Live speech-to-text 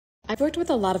I've worked with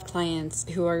a lot of clients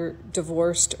who are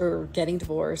divorced or getting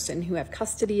divorced and who have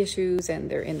custody issues and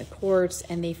they're in the courts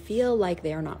and they feel like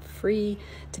they are not free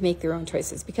to make their own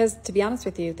choices because, to be honest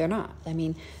with you, they're not. I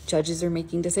mean, judges are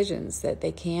making decisions that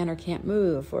they can or can't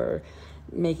move, or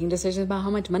making decisions about how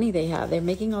much money they have. They're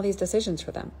making all these decisions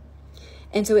for them.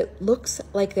 And so it looks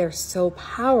like they're so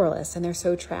powerless and they're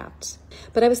so trapped.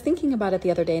 But I was thinking about it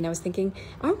the other day and I was thinking,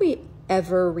 are we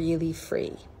ever really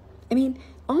free? I mean,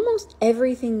 almost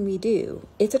everything we do,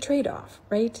 it's a trade-off,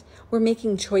 right? We're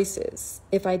making choices.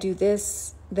 If I do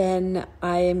this, then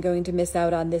I am going to miss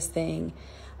out on this thing.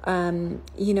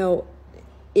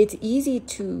 It's easy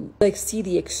to see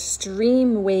the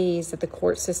extreme ways that the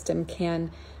court system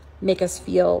can make us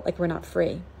feel like we're not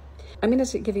free. I'm going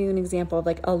to give you an example of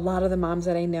a lot of the moms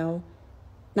that I know,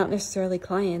 not necessarily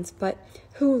clients, but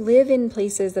who live in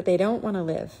places that they don't want to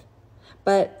live.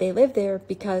 But they live there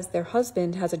because their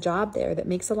husband has a job there that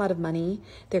makes a lot of money.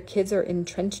 Their kids are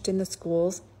entrenched in the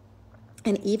schools.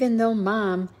 And even though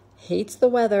mom hates the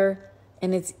weather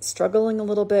and is struggling a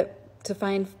little bit to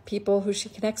find people who she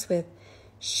connects with,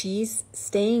 she's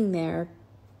staying there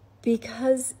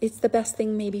because it's the best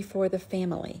thing maybe for the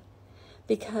family.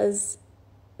 Because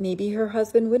maybe her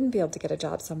husband wouldn't be able to get a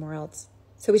job somewhere else.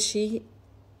 So is she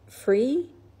free?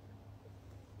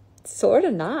 Sort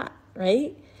of not,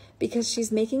 right? Because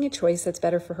she's making a choice that's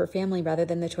better for her family rather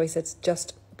than the choice that's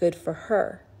just good for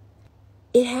her.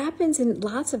 It happens in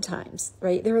lots of times,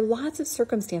 right? There are lots of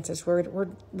circumstances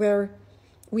where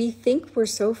we think we're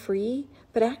so free,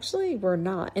 but actually we're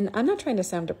not. And I'm not trying to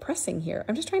sound depressing here.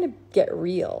 I'm just trying to get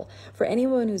real. For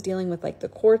anyone who's dealing with the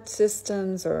court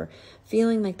systems or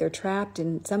feeling like they're trapped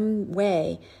in some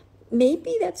way,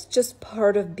 maybe that's just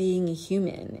part of being a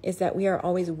human, is that we are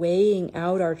always weighing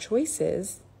out our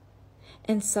choices.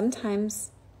 And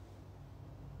sometimes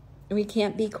we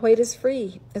can't be quite as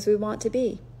free as we want to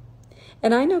be.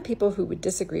 And I know people who would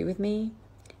disagree with me,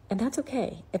 and that's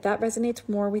okay. If that resonates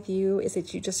more with you, is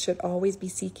that you just should always be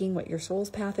seeking what your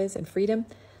soul's path is and freedom,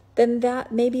 then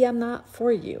that maybe I'm not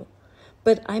for you.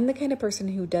 But I'm the kind of person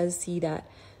who does see that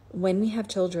when we have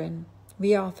children,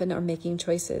 we often are making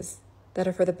choices that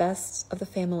are for the best of the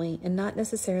family and not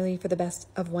necessarily for the best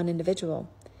of one individual.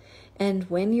 And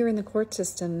when you're in the court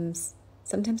systems,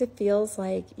 sometimes it feels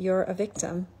like you're a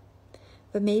victim,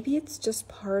 but maybe it's just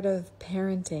part of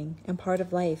parenting and part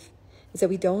of life, is that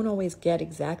we don't always get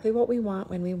exactly what we want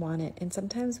when we want it. And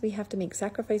sometimes we have to make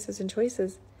sacrifices and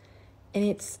choices, and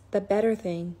it's the better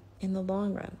thing in the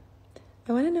long run.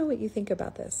 I want to know what you think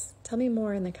about this. Tell me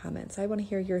more in the comments. I want to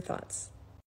hear your thoughts.